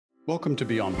Welcome to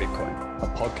Beyond Bitcoin, a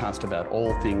podcast about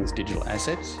all things digital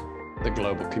assets, the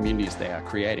global communities they are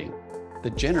creating, the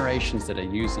generations that are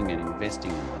using and investing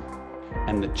in them,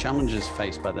 and the challenges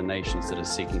faced by the nations that are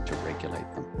seeking to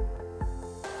regulate them.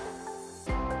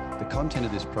 The content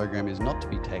of this program is not to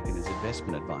be taken as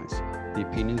investment advice. The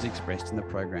opinions expressed in the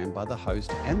program by the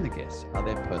host and the guests are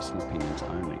their personal opinions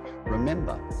only.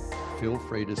 Remember, feel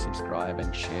free to subscribe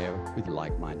and share with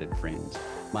like-minded friends.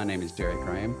 My name is Derek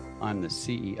Graham. I'm the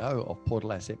CEO of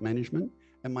Portal Asset Management,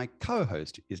 and my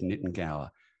co-host is Nitin Gower,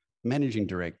 Managing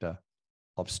Director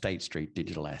of State Street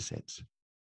Digital Assets.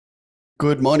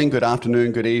 Good morning, good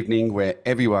afternoon, good evening,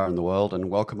 wherever you are in the world, and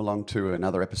welcome along to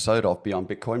another episode of Beyond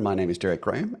Bitcoin. My name is Derek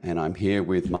Graham, and I'm here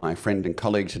with my friend and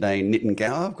colleague today, Nitin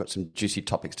Gower. I've got some juicy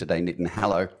topics today. Nitin,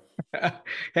 hello.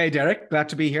 Hey, Derek, glad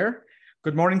to be here.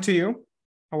 Good morning to you.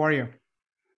 How are you?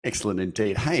 Excellent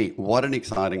indeed. Hey, what an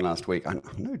exciting last week. I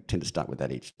tend to start with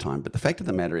that each time, but the fact of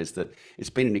the matter is that it's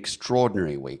been an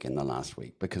extraordinary week in the last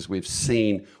week because we've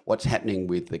seen what's happening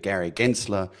with the Gary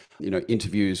Gensler,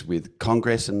 interviews with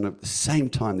Congress, and at the same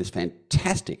time, this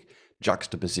fantastic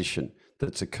juxtaposition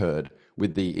that's occurred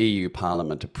with the EU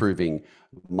Parliament approving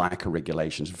MiCA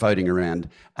regulations, voting around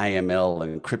AML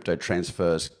and crypto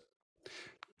transfers,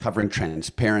 covering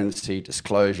transparency,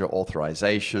 disclosure,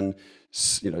 authorization,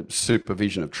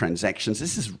 supervision of transactions.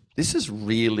 This is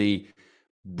really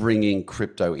bringing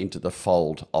crypto into the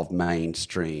fold of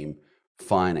mainstream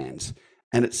finance,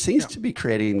 and it seems to be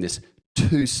creating this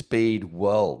two-speed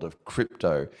world of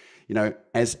crypto.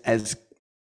 As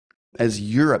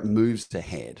Europe moves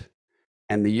ahead,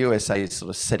 and the USA is sort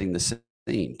of setting the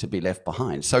scene to be left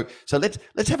behind. So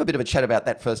let's have a bit of a chat about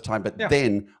that first time. But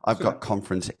then I've got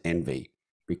conference envy,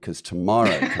 because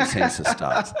tomorrow consensus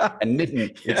starts, and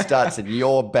Nitin, it starts in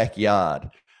your backyard.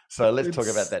 So let's talk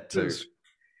about that too.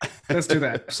 Let's do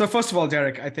that. So first of all,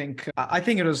 Derek, I think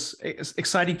it was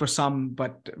exciting for some,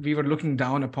 but we were looking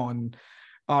down upon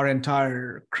our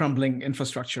entire crumbling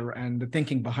infrastructure and the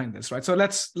thinking behind this, right? So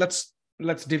let's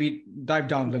dive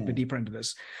down a little bit deeper into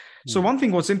this. So one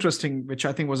thing was interesting, which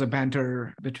I think was a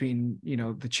banter between,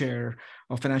 the chair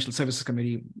of Financial Services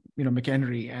Committee,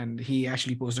 McHenry, and he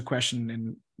actually posed a question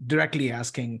and directly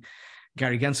asking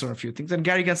Gary Gensler a few things. And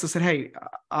Gary Gensler said, hey,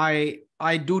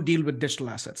 I do deal with digital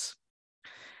assets.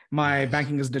 My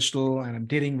banking is digital and I'm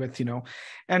dealing with,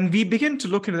 and we begin to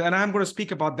look into that. And I'm going to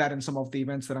speak about that in some of the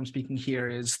events that I'm speaking here,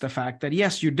 is the fact that,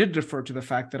 yes, you did refer to the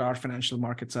fact that our financial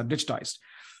markets are digitized.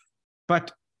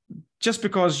 But just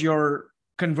because you're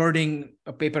converting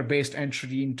a paper-based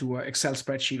entry into an Excel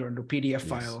spreadsheet or into a PDF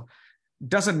file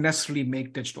doesn't necessarily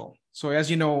make digital. So as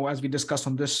you know, as we discussed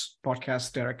on this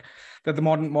podcast, Derek, that the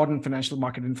modern financial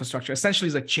market infrastructure essentially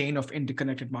is a chain of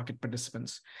interconnected market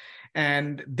participants.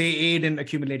 And they aid in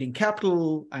accumulating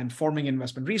capital and forming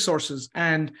investment resources.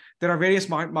 And there are various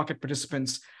market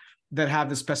participants that have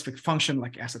this specific function,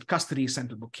 like asset custody,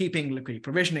 central bookkeeping, liquidity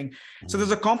provisioning. So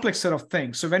there's a complex set of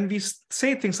things. So when we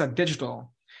say things are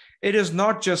digital, it is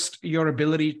not just your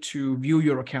ability to view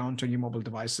your account on your mobile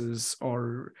devices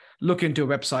or look into a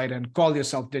website and call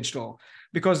yourself digital,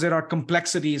 because there are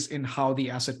complexities in how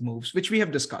the asset moves, which we have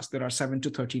discussed. There are 7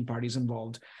 to 13 parties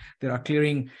involved. There are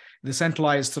the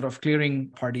centralized sort of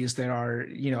clearing parties. There are,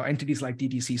 entities like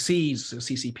DTCCs,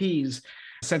 CCPs,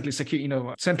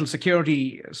 central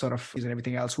security sort of and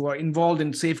everything else, who are involved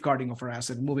in safeguarding of our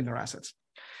asset, moving our assets.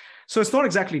 So it's not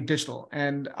exactly digital.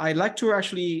 And I like to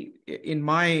actually, in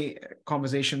my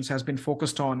conversations, has been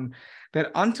focused on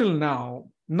that until now,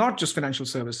 not just financial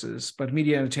services, but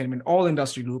media and entertainment, all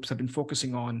industry groups have been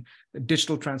focusing on the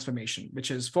digital transformation,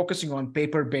 which is focusing on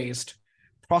paper-based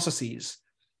processes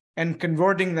and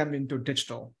converting them into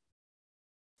digital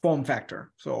form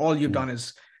factor. So all you've done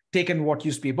is taken what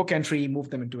used to be a book entry,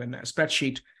 moved them into a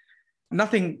spreadsheet.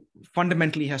 Nothing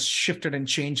fundamentally has shifted and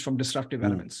changed from disruptive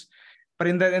elements. But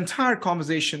in the entire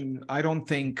conversation, I don't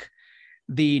think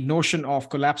the notion of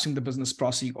collapsing the business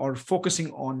process or focusing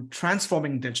on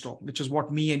transforming digital, which is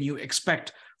what me and you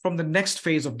expect from the next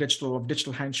phase of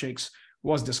digital handshakes,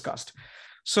 was discussed.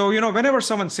 So, whenever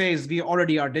someone says we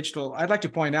already are digital, I'd like to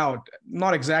point out,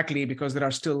 not exactly, because there are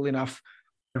still enough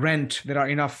rent, there are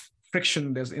enough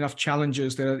friction, there's enough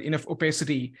challenges, there is enough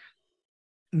opacity,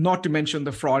 not to mention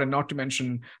the fraud and not to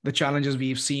mention the challenges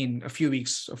we've seen a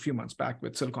few months back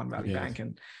with Silicon Valley Bank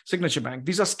and Signature Bank.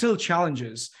 These are still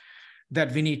challenges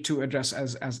that we need to address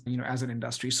as an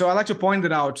industry. So I like to point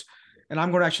that out, and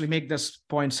I'm going to actually make this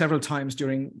point several times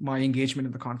during my engagement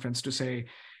in the conference to say,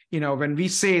 when we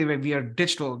say that we are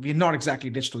digital, we're not exactly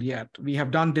digital yet. We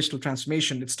have done digital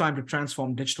transformation. It's time to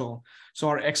transform digital. So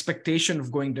our expectation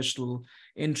of going digital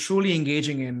in truly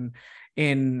engaging in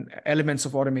in elements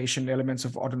of automation, elements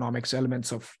of autonomics,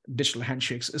 elements of digital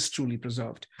handshakes is truly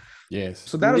preserved. Yes.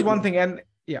 So that is one thing. And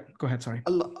yeah, go ahead. Sorry.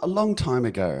 A long time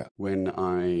ago, when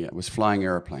I was flying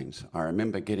airplanes, I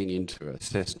remember getting into a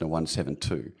Cessna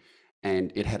 172,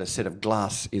 and it had a set of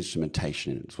glass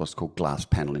instrumentation in it. It's what's called glass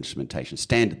panel instrumentation,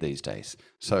 standard these days.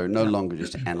 So no longer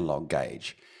just analog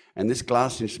gauge. And this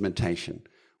glass instrumentation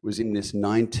was in this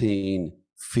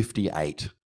 1958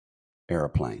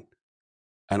 airplane.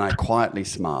 And I quietly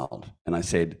smiled and I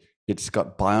said, it's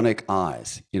got bionic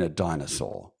eyes in a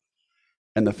dinosaur.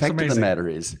 And the fact of the matter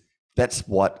is, that's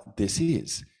what this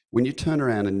is. When you turn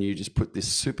around and you just put this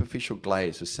superficial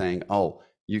glaze of saying, oh,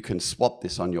 you can swap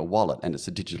this on your wallet and it's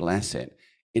a digital asset,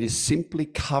 it is simply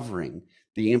covering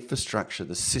the infrastructure,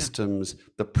 the systems,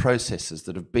 the processes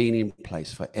that have been in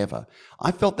place forever.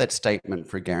 I felt that statement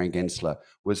for Gary Gensler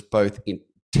was both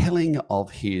telling of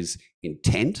his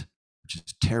intent, which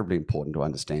is terribly important to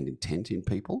understand intent in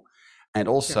people, and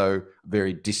also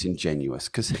very disingenuous,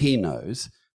 because he knows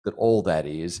that all that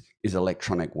is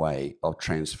electronic way of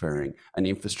transferring an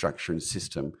infrastructure and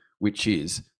system which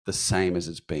is the same as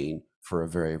it's been for a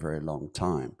very, very long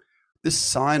time. This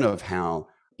sign of how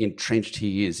entrenched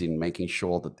he is in making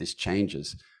sure that this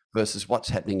changes versus what's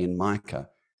happening in MICA,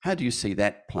 how do you see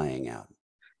that playing out?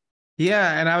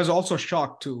 Yeah, and I was also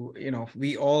shocked to,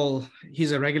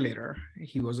 he's a regulator,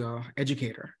 he was an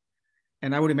educator.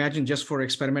 And I would imagine just for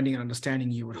experimenting and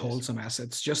understanding, you would hold some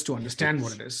assets just to understand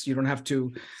what it is. You don't have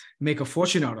to make a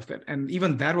fortune out of it. And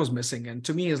even that was missing. And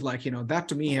to me is like, that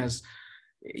to me has,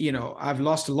 I've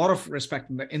lost a lot of respect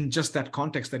in just that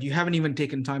context, that you haven't even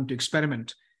taken time to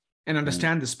experiment and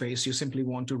understand the space. You simply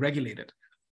want to regulate it.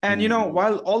 And,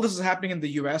 while all this is happening in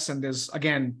the US, and there's,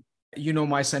 again,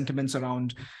 my sentiments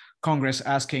around Congress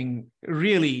asking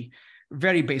really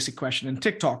very basic question in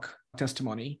TikTok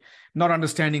testimony, not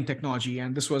understanding technology.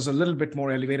 And this was a little bit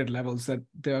more elevated levels, that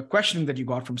the questioning that you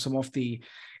got from some of it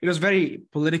was very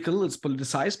political, it's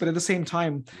politicized, but at the same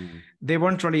time, they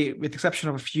weren't really, with the exception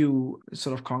of a few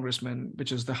sort of congressmen,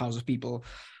 which is the House of People,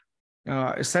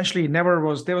 essentially I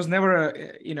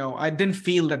didn't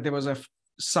feel that there was a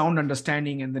sound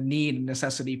understanding and the need and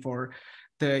necessity for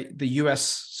the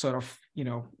US sort of,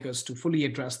 because to fully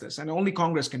address this. And only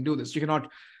Congress can do this. You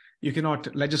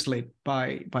cannot legislate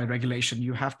by regulation.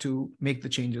 You have to make the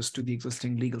changes to the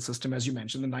existing legal system, as you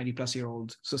mentioned, the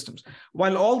 90-plus-year-old systems.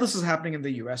 While all this is happening in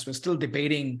the US, we're still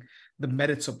debating the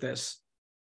merits of this.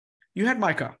 You had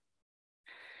MICA,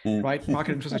 right?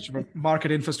 Market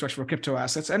infrastructure for crypto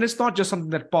assets. And it's not just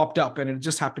something that popped up and it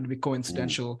just happened to be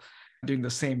coincidental during the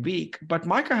same week. But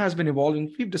MICA has been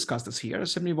evolving. We've discussed this here.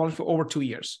 It's been evolving for over 2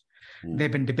 years.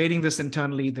 They've been debating this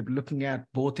internally. They've been looking at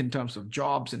both in terms of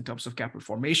jobs, in terms of capital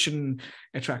formation,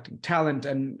 attracting talent.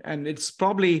 And it's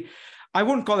probably, I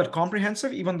wouldn't call it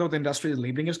comprehensive, even though the industry is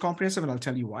labeling it as comprehensive, and I'll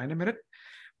tell you why in a minute.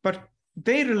 But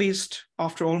they released,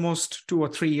 after almost 2 or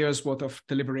 3 years worth of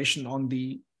deliberation on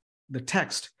the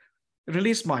text,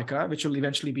 released MICA, which will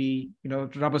eventually be,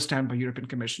 rubber stamped by European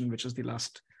Commission, which is the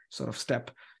last sort of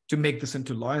step to make this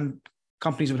into law. And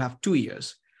companies will have 2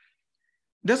 years.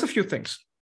 There's a few things.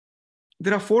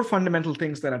 There are 4 fundamental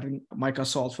things that I think MICA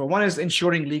solves for. One is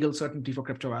ensuring legal certainty for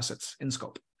crypto assets in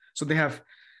scope. So they have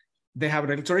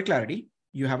regulatory clarity.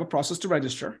 You have a process to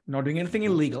register, not doing anything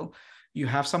illegal. You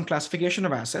have some classification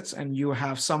of assets, and you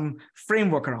have some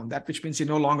framework around that, which means you're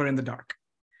no longer in the dark.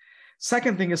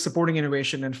 Second thing is supporting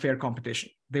innovation and fair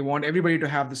competition. They want everybody to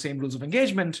have the same rules of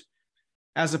engagement,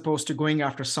 as opposed to going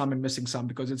after some and missing some,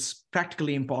 because it's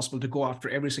practically impossible to go after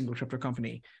every single crypto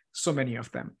company, so many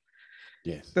of them.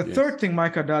 The third thing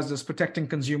MICA does is protecting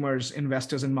consumers,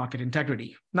 investors, and market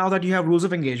integrity. Now that you have rules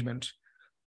of engagement,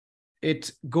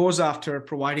 it goes after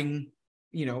providing,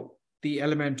 the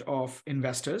element of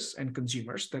investors and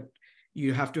consumers, that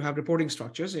you have to have reporting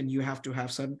structures and you have to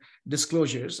have some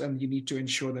disclosures, and you need to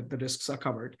ensure that the risks are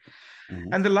covered.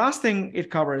 And the last thing it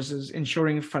covers is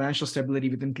ensuring financial stability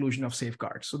with inclusion of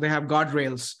safeguards. So they have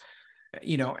guardrails,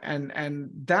 and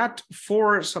that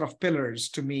 4 sort of pillars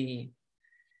to me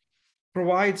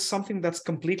provides something that's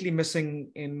completely missing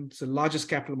in the largest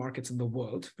capital markets in the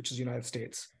world, which is the United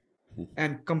States,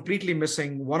 and completely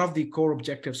missing one of the core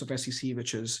objectives of SEC,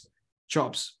 which is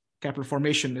jobs. Capital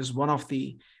formation is one of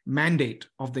the mandate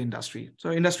of the industry.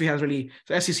 So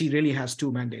SEC really has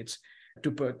 2 mandates: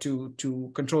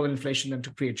 to control inflation and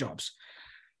to create jobs.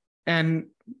 And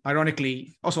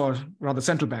ironically, also rather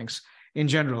central banks in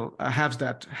general have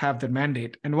that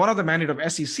mandate. And one of the mandate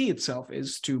of SEC itself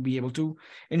is to be able to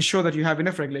ensure that you have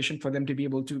enough regulation for them to be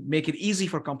able to make it easy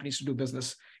for companies to do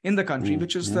business in the country,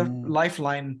 which is the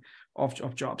lifeline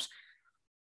of jobs.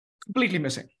 Completely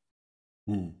missing.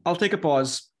 I'll take a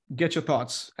pause. get your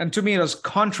thoughts. And to me, it was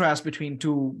contrast between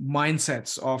two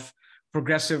mindsets of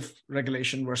progressive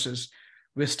regulation versus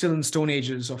we're still in stone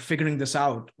ages of figuring this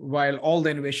out, while all the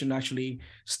innovation actually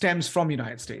stems from the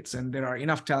United States, and there are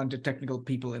enough talented technical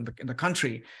people in the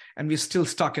country, and we're still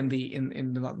stuck in the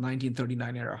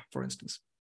 1939 era, for instance.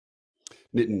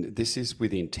 Nitin, this is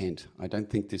with intent. I don't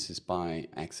think this is by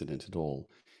accident at all.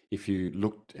 If you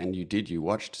looked, and you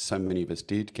watched, so many of us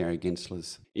did, Gary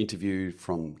Gensler's interview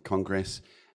from Congress,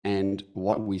 and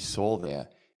what we saw there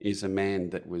is a man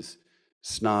that was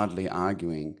snarlily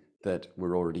arguing that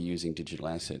we're already using digital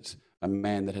assets, a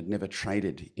man that had never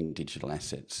traded in digital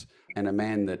assets, and a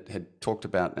man that had talked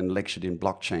about and lectured in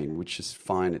blockchain, which is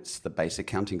fine, it's the base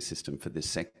accounting system for this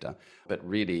sector, but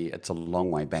really it's a long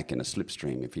way back in a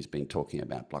slipstream if he's been talking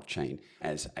about blockchain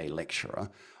as a lecturer.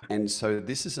 And so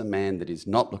this is a man that is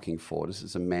not looking forward. This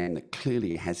is a man that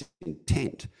clearly has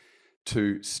intent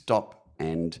to stop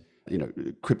and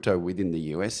crypto within the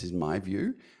US is my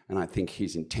view. And I think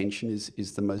his intention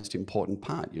is the most important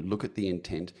part. You look at the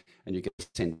intent and you get a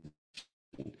sense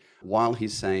while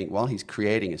he's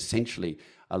creating essentially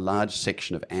a large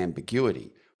section of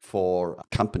ambiguity for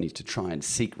companies to try and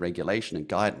seek regulation and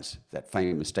guidance. That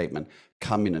famous statement,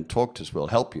 come in and talk to us, we'll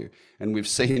help you. And we've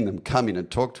seen them come in and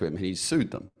talk to him and he's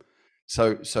sued them.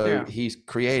 So yeah. He's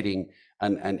creating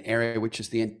an area which is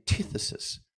the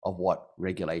antithesis of what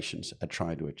regulations are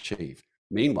trying to achieve.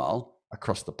 Meanwhile,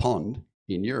 across the pond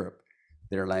in Europe,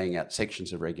 they're laying out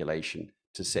sections of regulation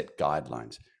to set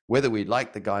guidelines. Whether we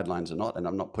like the guidelines or not, and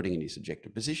I'm not putting any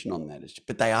subjective position on that,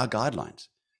 but they are guidelines.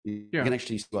 You can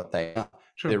actually see what they are.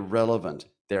 Sure. They're relevant,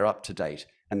 they're up to date,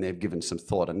 and they've given some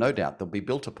thought, and no doubt they'll be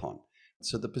built upon.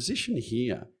 So the position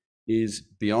here is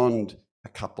beyond a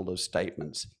couple of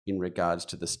statements in regards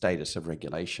to the status of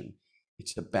regulation.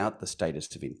 It's about the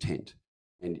status of intent.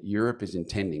 And Europe is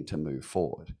intending to move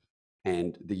forward.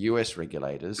 And the US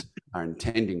regulators are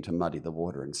intending to muddy the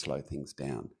water and slow things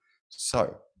down.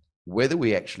 So whether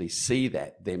we actually see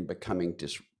that then becoming,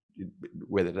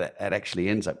 whether that actually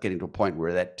ends up getting to a point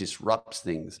where that disrupts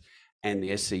things and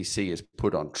the SEC is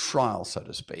put on trial, so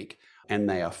to speak, and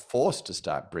they are forced to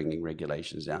start bringing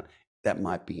regulations out, that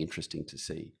might be interesting to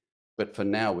see. But for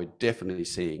now, we're definitely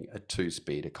seeing a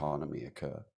two-speed economy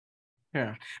occur.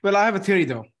 Yeah. Well, I have a theory,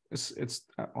 though. It's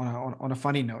on a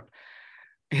funny note.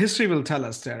 History will tell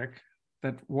us, Derek,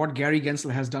 that what Gary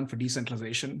Gensler has done for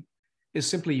decentralization is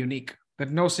simply unique,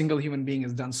 that no single human being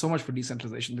has done so much for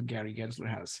decentralization that Gary Gensler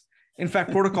has. In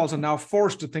fact, protocols are now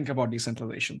forced to think about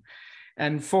decentralization,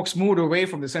 and folks moved away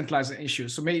from the centralized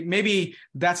issues. So maybe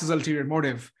that's his ulterior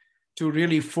motive, to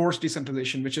really force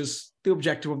decentralization, which is the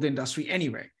objective of the industry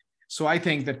anyway. So I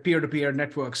think that peer-to-peer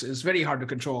networks is very hard to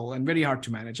control and very hard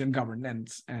to manage and govern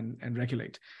and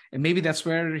regulate. And maybe that's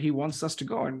where he wants us to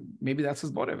go. And maybe that's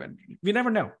his motive. And we never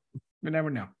know. We never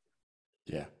know.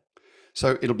 Yeah.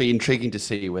 So it'll be intriguing to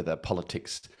see whether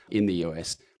politics in the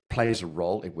US plays a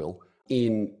role, it will,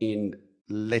 in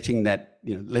letting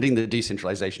the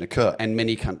decentralization occur, and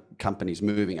many companies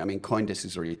moving. I mean, CoinDesk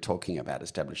is already talking about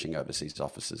establishing overseas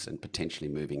offices and potentially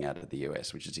moving out of the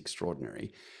US, which is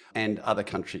extraordinary. And other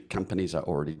companies are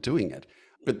already doing it.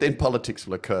 But then politics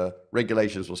will occur,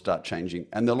 regulations will start changing,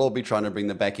 and they'll all be trying to bring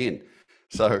them back in.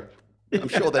 So I'm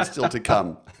sure that's still to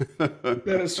come.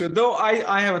 That is true. Though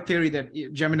I have a theory that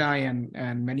Gemini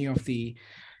and many of the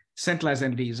centralized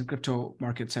entities in crypto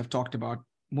markets have talked about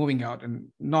moving out, and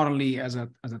not only as a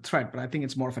threat, but I think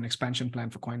it's more of an expansion plan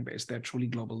for Coinbase. They're truly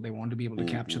global. They want to be able to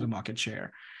capture the market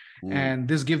share. And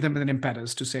this gives them an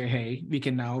impetus to say, hey, we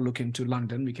can now look into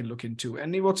London. We can look into,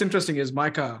 and what's interesting is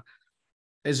MiCA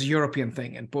is a European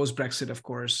thing, and post-Brexit, of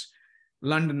course,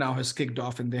 London now has kicked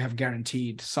off and they have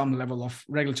guaranteed some level of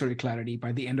regulatory clarity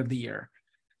by the end of the year.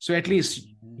 So at least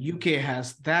UK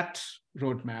has that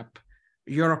roadmap.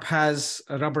 Europe has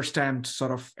a rubber stamped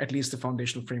sort of, at least the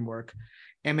foundational framework.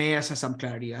 MAS has some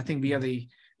clarity. I think we are the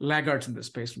laggards in this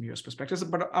space from US perspective,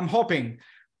 but I'm hoping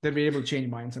that we're able to change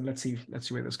minds, and let's see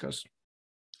where this goes.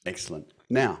 Excellent.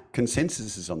 Now,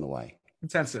 consensus is on the way.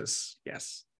 Consensus,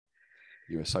 yes.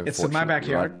 You are so it's fortunate, in my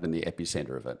backyard. Right in the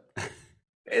epicenter of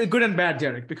it. Good and bad,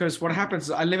 Derek, because what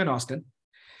happens, I live in Austin,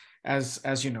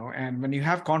 as you know, and when you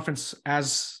have conference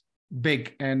as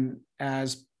big and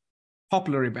as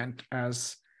popular event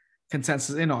as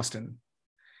Consensus in Austin,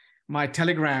 my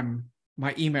Telegram,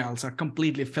 my emails are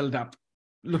completely filled up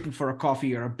looking for a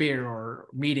coffee or a beer or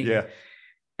meeting. Yeah.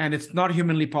 And it's not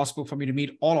humanly possible for me to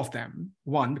meet all of them.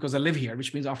 One, because I live here,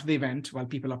 which means after the event, while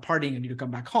people are partying and need to come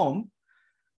back home,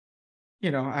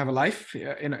 I have a life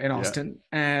in Yeah. Austin,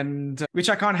 and which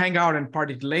I can't hang out and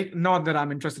party late. Not that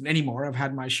I'm interested anymore. I've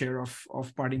had my share of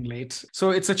partying late. So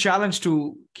it's a challenge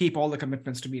to keep all the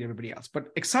commitments to meet everybody else. But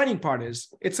exciting part is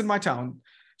it's in my town.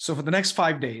 So for the next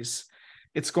 5 days,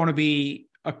 it's going to be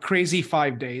a crazy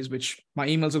 5 days, which my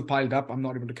emails will piled up. I'm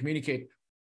not able to communicate.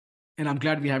 And I'm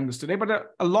glad we're having this today,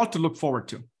 but a lot to look forward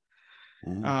to.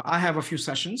 I have a few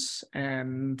sessions.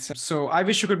 And so I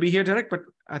wish you could be here, Derek, but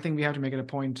I think we have to make it a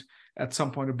point at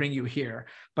some point to bring you here.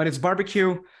 But it's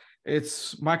barbecue,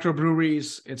 it's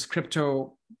microbreweries, it's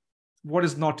crypto. What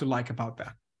is not to like about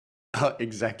that? Oh,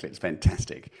 exactly. It's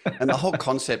fantastic. And the whole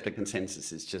concept of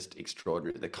consensus is just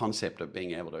extraordinary. The concept of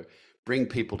being able to bring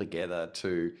people together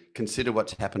to consider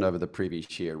what's happened over the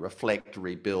previous year, reflect,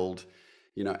 rebuild,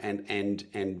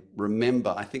 and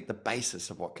remember, I think the basis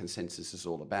of what consensus is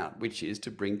all about, which is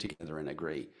to bring together and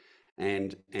agree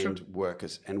and Sure. work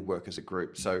as a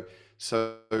group.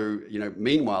 So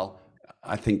meanwhile,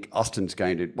 I think Austin's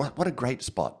going to, what a great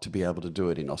spot to be able to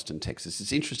do it in Austin, Texas.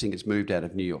 It's interesting. It's moved out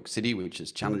of New York City, which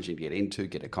is challenging to get into,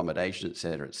 get accommodation, et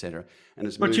cetera, et cetera. And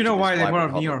it's But moved you know to this why they vibrant were out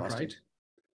of hub New of York, Austin. right?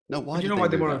 No, why But you did know they why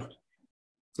they move were out?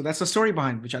 So that's the story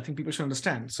behind, which I think people should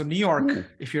understand. So New York,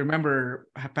 if you remember,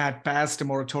 had passed a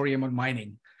moratorium on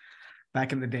mining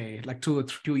back in the day, like 2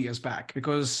 years back,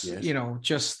 because, Yes.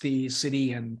 just the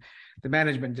city and the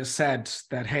management just said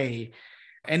that, hey,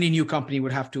 any new company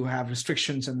would have to have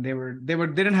restrictions, and they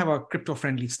didn't have a crypto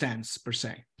friendly stance per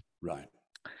se. Right.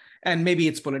 And maybe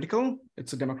it's political.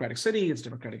 It's a democratic city. It's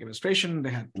democratic administration.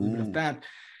 They had a little bit of that.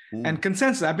 And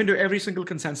consensus, I've been to every single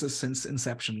consensus since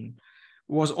inception,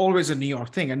 was always a New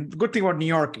York thing. And the good thing about New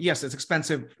York, yes, it's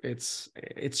expensive. It's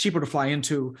cheaper to fly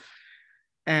into,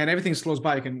 and everything's close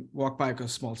by. You can walk by a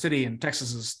small city, and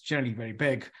Texas is generally very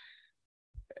big.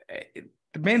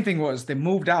 The main thing was they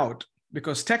moved out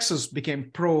because Texas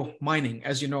became pro mining,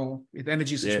 as you know, with the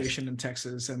energy situation in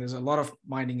Texas, and there's a lot of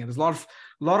mining, and there's a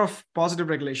lot of positive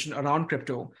regulation around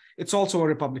crypto. It's also a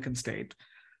Republican state.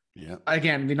 Yeah.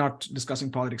 Again, we're not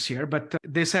discussing politics here, but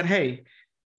they said, hey,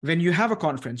 when you have a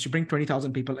conference, you bring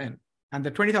 20,000 people in, and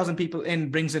the 20,000 people in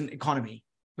brings in economy.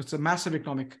 It's a massive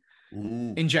economic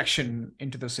injection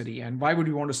into the city. And why would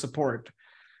we want to support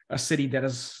a city that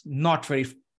is not very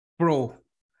pro,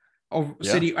 or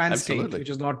city and absolutely. state, which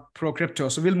is not pro crypto?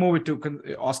 So we'll move it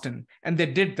to Austin. And they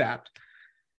did that.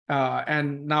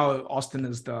 And now Austin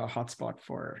is the hotspot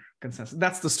for consensus.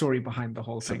 That's the story behind the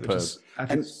whole thing, which is, I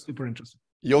think, super interesting.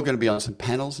 You're going to be on some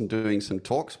panels and doing some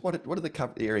talks. What are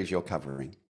the areas you're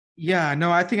covering? Yeah,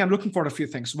 no, I think I'm looking forward to a few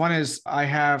things. One is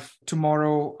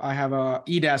tomorrow I have a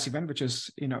EDAS event, which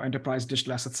is, Enterprise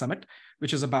Digital Asset Summit,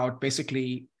 which is about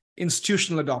basically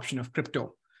institutional adoption of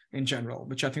crypto in general,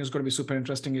 which I think is going to be super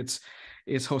interesting. It's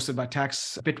hosted by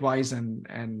Tax Bitwise,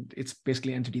 and it's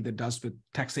basically an entity that does with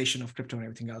taxation of crypto and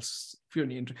everything else.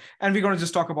 And we're going to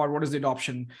just talk about what is the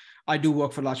adoption. I do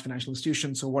work for large financial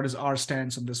institutions. So what is our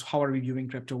stance on this? How are we viewing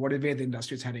crypto? What is where the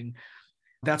industry is heading?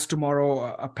 That's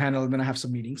tomorrow, a panel. Then I have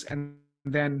some meetings. And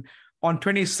then on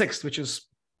 26th, which is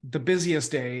the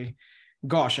busiest day,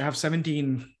 gosh, I have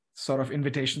 17 sort of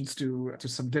invitations to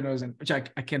some dinners, and which I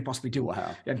can't possibly do.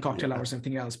 Wow. And cocktail hours and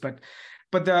everything else. But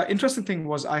the interesting thing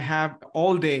was I have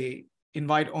all day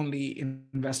invite only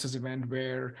investors event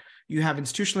where you have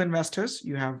institutional investors,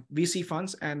 you have VC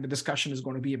funds, and the discussion is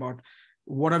going to be about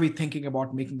what are we thinking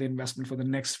about making the investment for the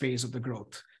next phase of the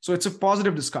growth. So it's a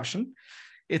positive discussion.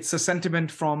 It's a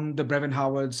sentiment from the Brevin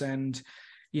Howards and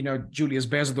Julius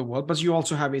Baers of the world, but you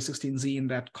also have A16Z in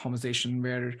that conversation,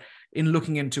 where in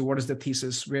looking into what is the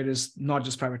thesis, where is not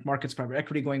just private markets, private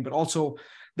equity going, but also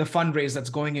the fundraise that's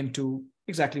going into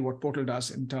exactly what Portal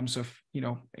does in terms of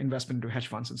investment into hedge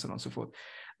funds and so on and so forth.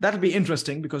 That'll be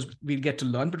interesting because we'll get to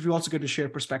learn, but we also get to share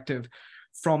perspective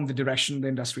from the direction the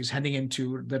industry is heading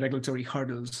into, the regulatory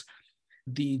hurdles,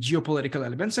 the geopolitical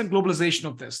elements, and globalization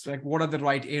of this. Like, what are the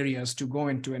right areas to go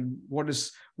into, and what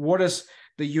does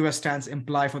the US stance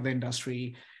imply for the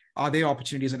industry? Are there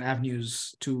opportunities and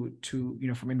avenues to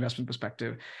from investment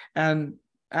perspective? And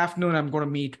afternoon, I'm going to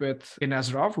meet with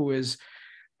Nazarov, who is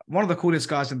one of the coolest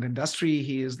guys in the industry.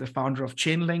 He is the founder of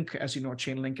Chainlink. As you know,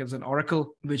 Chainlink is an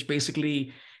oracle which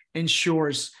basically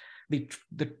ensures the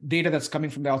data that's coming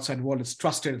from the outside world is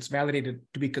trusted, it's validated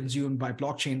to be consumed by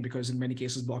blockchain, because in many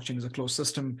cases, blockchain is a closed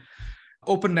system.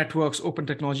 Open networks, open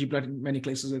technology, but in many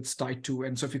places it's tied to.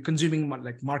 And so if you're consuming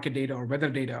like market data or weather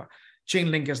data,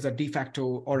 Chainlink is the de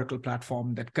facto oracle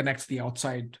platform that connects the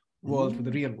outside world with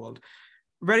the real world.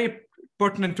 Very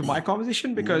pertinent to my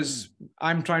conversation, because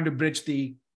I'm trying to bridge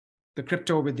the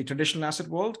crypto with the traditional asset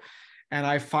world. And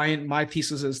I find my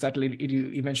thesis is that it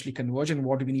eventually converge, and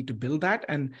what do we need to build that?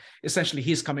 And essentially,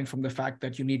 he's coming from the fact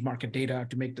that you need market data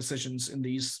to make decisions in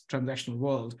these transactional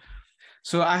world.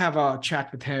 So I have a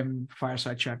chat with him,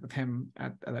 fireside chat with him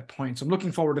at that point. So I'm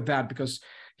looking forward to that because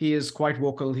he is quite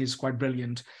vocal, he's quite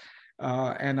brilliant,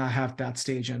 and I have that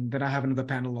stage. And then I have another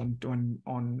panel on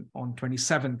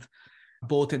 27th,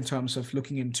 both in terms of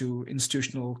looking into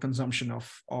institutional consumption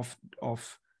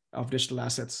of digital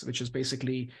assets, which is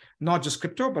basically not just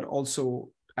crypto, but also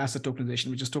asset tokenization,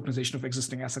 which is tokenization of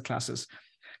existing asset classes.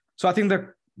 So I think that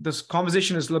this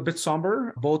conversation is a little bit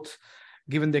somber, both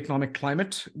given the economic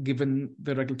climate, given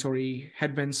the regulatory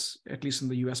headwinds, at least in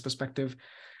the US perspective.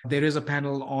 There is a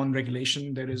panel on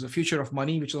regulation. There is a future of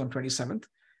money, which is on 27th,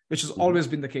 which has always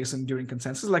been the case during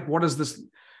consensus. Like, what does this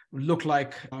look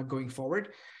like going forward?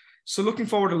 So looking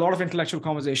forward to a lot of intellectual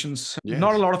conversations,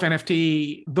 not a lot of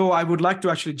NFT, though I would like to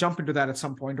actually jump into that at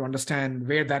some point to understand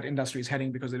where that industry is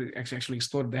heading, because it actually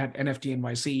exploded. They had NFT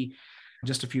NYC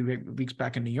just a few weeks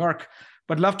back in New York,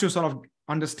 but love to sort of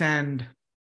understand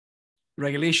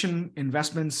regulation,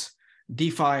 investments,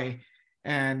 DeFi,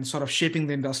 and sort of shaping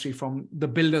the industry from the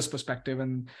builder's perspective.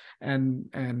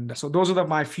 And so those are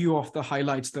my few of the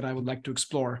highlights that I would like to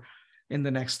explore in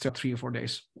the next 3 or 4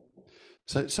 days.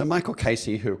 So Michael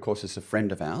Casey, who of course is a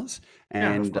friend of ours,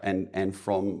 and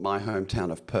from my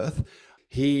hometown of Perth,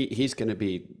 he's going to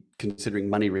be considering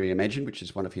Money Reimagined, which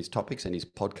is one of his topics, and his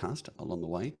podcast along the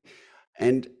way,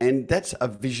 and that's a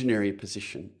visionary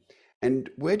position. And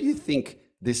where do you think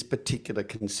this particular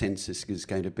consensus is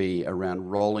going to be around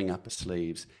rolling up our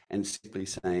sleeves and simply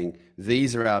saying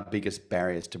these are our biggest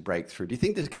barriers to break through? Do you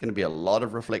think there's going to be a lot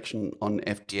of reflection on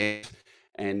FTX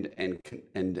and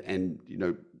you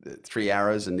know, 3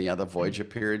 Arrows and the other Voyager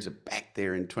periods are back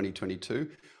there in 2022?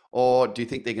 Or do you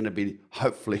think they're going to be,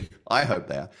 hopefully, I hope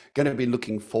they are, going to be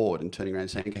looking forward and turning around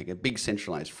and saying, okay, big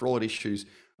centralized fraud issues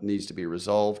needs to be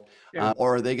resolved?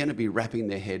 Or are they going to be wrapping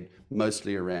their head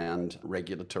mostly around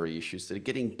regulatory issues that are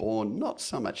getting born not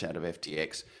so much out of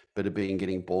FTX, but are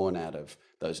getting born out of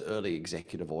those early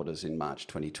executive orders in March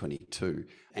 2022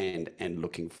 and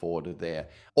looking forward to there?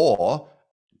 Or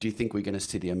do you think we're going to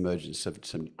see the emergence of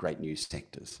some great new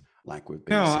sectors like we've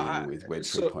been seeing with Web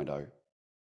 3.0?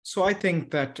 So I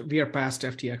think that we are past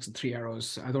FTX and 3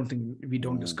 Arrows. I don't think we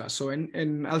don't discuss. So,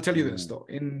 and I'll tell you this though,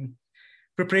 in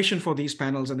preparation for these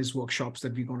panels and these workshops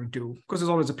that we're going to do, because there's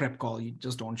always a prep call. You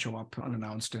just don't show up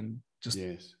unannounced and just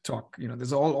talk. You know,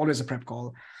 there's always a prep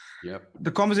call.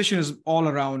 The conversation is all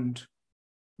around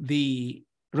the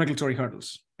regulatory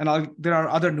hurdles. And there are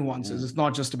other nuances. It's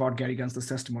not just about Gary Gensler's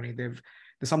testimony. There's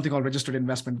something called registered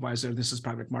investment advisor. This is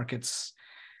private markets.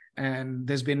 And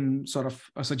there's been sort of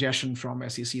a suggestion from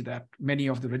SEC that many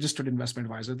of the registered investment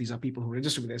advisors, these are people who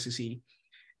register with SEC,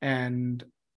 and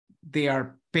they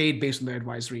are paid based on their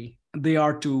advisory. They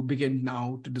are to begin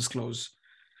now to disclose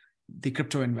the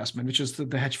crypto investment, which is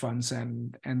the hedge funds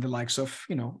and the likes of,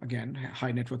 you know, again,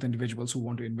 high net worth individuals who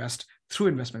want to invest through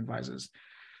investment advisors.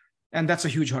 And that's a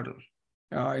huge hurdle.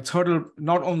 It's hurdle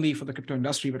not only for the crypto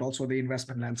industry, but also the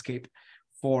investment landscape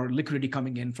for liquidity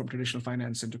coming in from traditional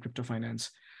finance into crypto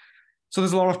finance. So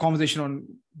there's a lot of conversation on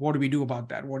what do we do about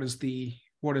that? What is the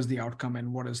outcome,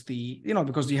 and what is the, you know,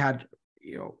 because you had,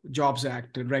 you know, Jobs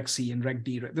Act and Reg C and Reg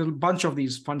D. There's a bunch of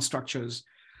these fund structures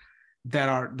that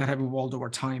have evolved over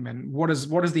time, and what is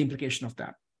the implication of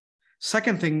that?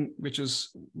 Second thing, which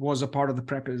was a part of the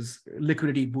prep, is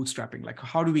liquidity bootstrapping. Like,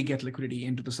 how do we get liquidity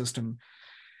into the system,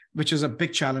 which is a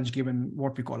big challenge given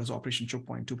what we call as Operation Choke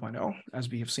Point 2.0, as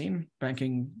we have seen,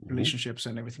 banking relationships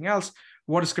and everything else.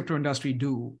 What does crypto industry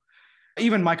do?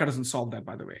 Even MiCA doesn't solve that,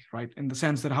 by the way, right? In the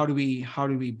sense that how do we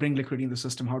bring liquidity in the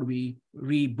system? How do we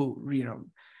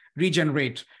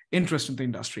regenerate interest in the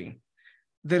industry?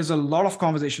 There is a lot of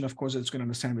conversation, of course, it's going to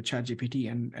understand with ChatGPT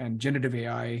and generative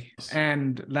AI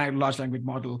and large language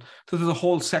model. So there's a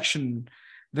whole section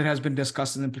that has been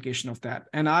discussed as an implication of that.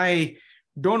 And I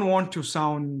don't want to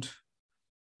sound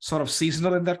sort of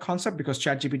seasonal in that concept, because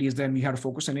ChatGPT is there and we have to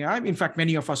focus on AI. In fact,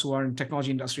 many of us who are in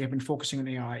technology industry have been focusing on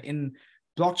AI in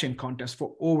blockchain context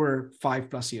for over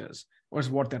 5+ years, or is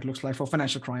what that looks like for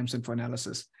financial crimes and for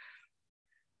analysis.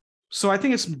 So I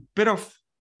think it's a bit of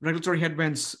regulatory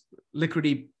headwinds,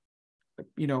 liquidity,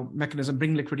 you know, mechanism,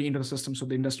 bring liquidity into the system so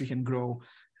the industry can grow,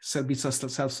 be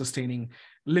self-sustaining,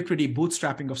 liquidity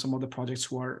bootstrapping of some of the projects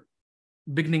who are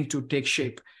beginning to take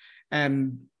shape,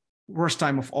 and worst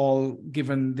time of all,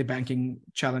 given the banking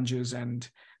challenges and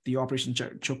the Operation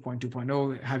Choke Point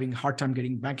 2.0, having a hard time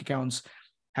getting bank accounts,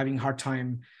 having a hard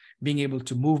time being able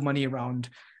to move money around.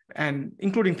 and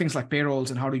including things like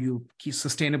payrolls and how do you keep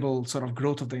sustainable sort of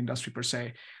growth of the industry per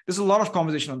se. There's a lot of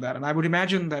conversation on that. And I would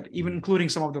imagine that even including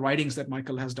some of the writings that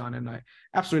Michael has done, and I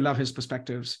absolutely love his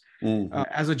perspectives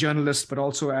as a journalist, but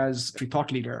also as a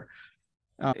thought leader,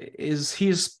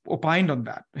 he's opined on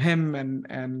that. Him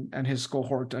and his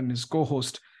cohort and his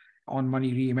co-host on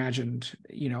Money Reimagined,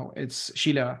 it's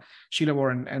Sheila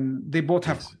Warren, and they both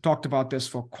have talked about this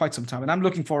for quite some time. And I'm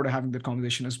looking forward to having that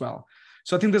conversation as well.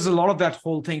 So I think there's a lot of that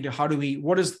whole thing to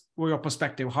what is your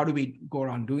perspective? How do we go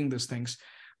around doing these things?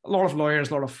 A lot of lawyers,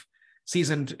 a lot of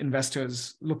seasoned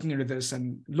investors looking into this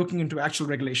and looking into actual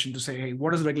regulation to say, hey,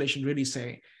 what does regulation really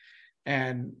say?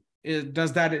 And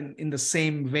does that in the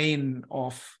same vein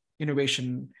of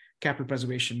innovation, capital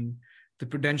preservation, the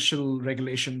prudential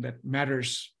regulation that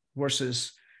matters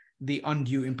versus the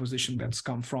undue imposition that's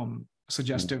come from a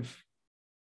suggestive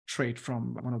trait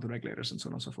from one of the regulators and so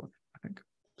on and so forth, I think.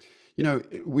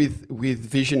 With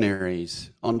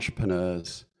visionaries,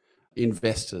 entrepreneurs,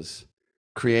 investors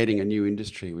creating a new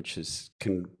industry which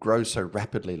can grow so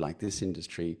rapidly like this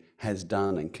industry has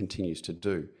done and continues to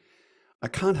do, I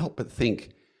can't help but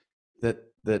think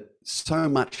that so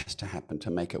much has to happen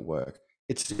to make it work.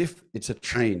 It's as if it's a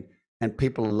train and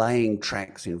people laying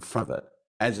tracks in front of it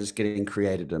as it's getting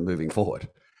created and moving forward.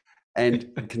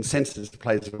 And consensus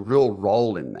plays a real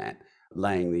role in that,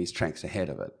 laying these tracks ahead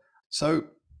of it. So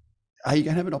are you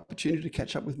going to have an opportunity to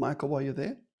catch up with Michael while you're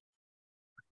there?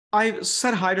 I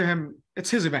said hi to him. It's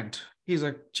his event. He's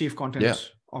a chief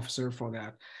content officer for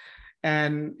that.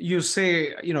 And you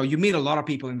meet a lot of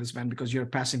people in this event because you're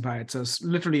passing by. It's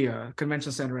literally a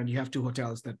convention center and you have two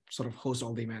hotels that sort of host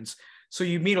all the events. So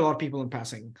you meet a lot of people in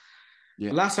passing.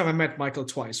 Yeah. Last time I met Michael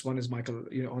twice. One is Michael,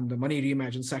 on the Money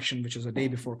Reimagined section, which is a day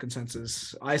before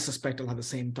consensus. I suspect I'll have the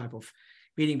same type of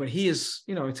meeting, but he is,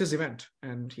 it's his event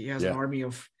and he has an army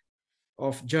of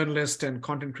journalists and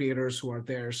content creators who are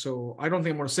there. So I don't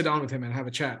think I'm going to sit down with him and have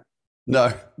a chat.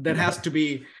 No.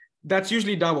 That's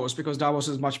usually Davos, because Davos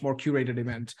is much more curated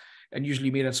event and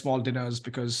usually meet at small dinners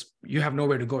because you have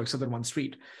nowhere to go except on one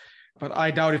street. But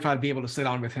I doubt if I'll be able to sit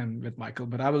down with Michael,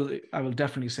 but I will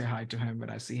definitely say hi to him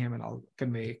when I see him, and I'll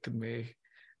convey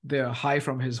the hi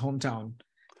from his hometown.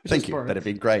 Thank you. That'd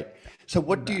be great. So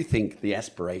what do you think the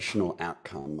aspirational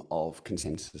outcome of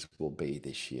consensus will be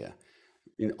this year?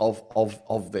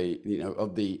 Of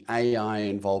the AI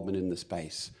involvement in the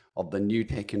space, of the new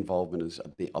tech involvement,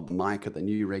 of the MICA, the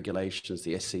new regulations,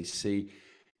 the SEC.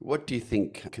 What do you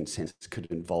think consensus could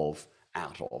evolve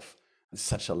out of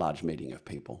such a large meeting of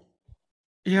people?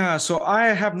 Yeah, so I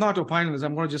have not opined on this.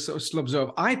 I'm going to just still observe.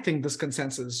 I think this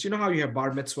consensus, how you have bar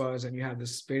mitzvahs and you have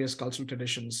this various cultural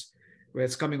traditions where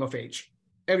it's coming of age.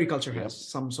 Every culture has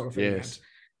some sort of event,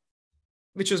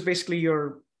 which is basically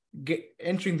you're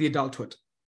entering the adulthood,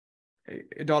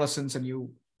 adolescence, and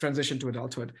you transition to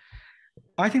adulthood.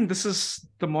 I think this is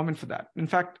the moment for that. In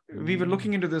fact, we were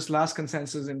looking into this last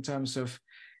consensus in terms of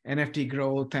NFT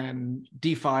growth and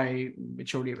DeFi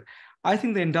maturity. I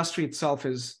think the industry itself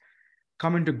is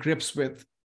coming to grips with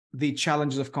the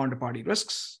challenges of counterparty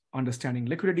risks, understanding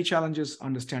liquidity challenges,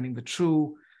 understanding the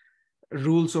true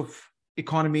rules of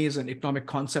economies and economic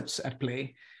concepts at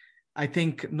play. I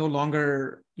think no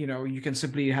longer, you can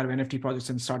simply have NFT projects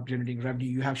and start generating revenue.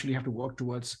 You actually have to work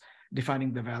towards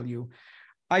defining the value.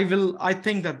 I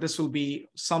think that this will be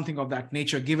something of that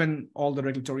nature, given all the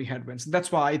regulatory headwinds. And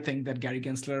that's why I think that Gary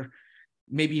Gensler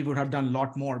maybe would have done a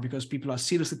lot more, because people are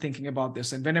seriously thinking about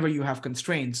this. And whenever you have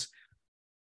constraints,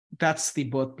 that's the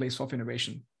birthplace of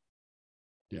innovation.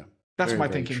 Yeah. That's my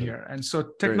thinking here. And so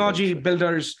technology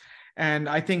builders, and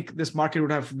I think this market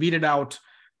would have weeded out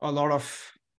a lot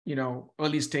of,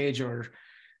 early stage or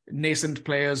nascent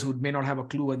players who may not have a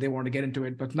clue and they want to get into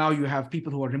it. But now you have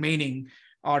people who are remaining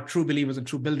are true believers and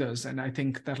true builders. And I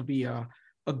think that'll be a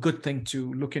good thing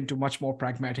to look into, much more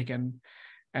pragmatic and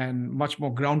much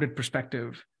more grounded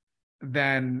perspective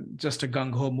than just a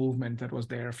gung-ho movement that was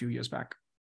there a few years back.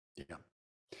 Yeah.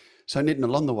 So Nitin,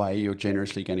 along the way, you're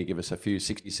generously going to give us a few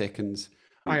 60 seconds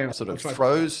sort of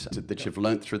throws that you've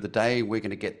learned through the day. We're going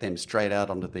to get them straight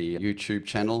out onto the YouTube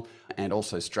channel and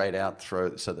also straight out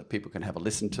through so that people can have a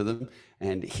listen to them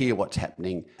and hear what's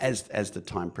happening as the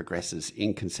time progresses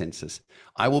in consensus.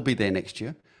 I will be there next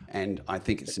year, and I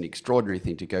think it's an extraordinary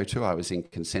thing to go to. I was in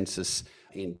consensus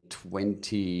in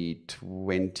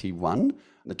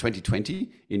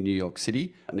 2020 in New York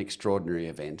City, an extraordinary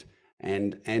event.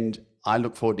 And I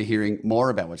look forward to hearing more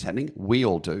about what's happening. We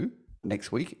all do,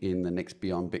 next week in the next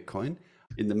Beyond Bitcoin.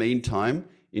 In the meantime,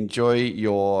 enjoy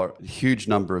your huge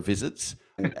number of visits,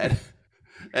 and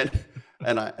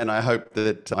I hope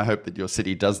that your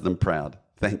city does them proud.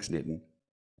 Thanks, Nitin.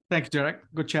 Thanks, Derek.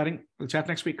 Good chatting. We'll chat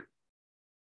next week.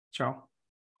 Ciao.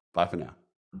 Bye for now.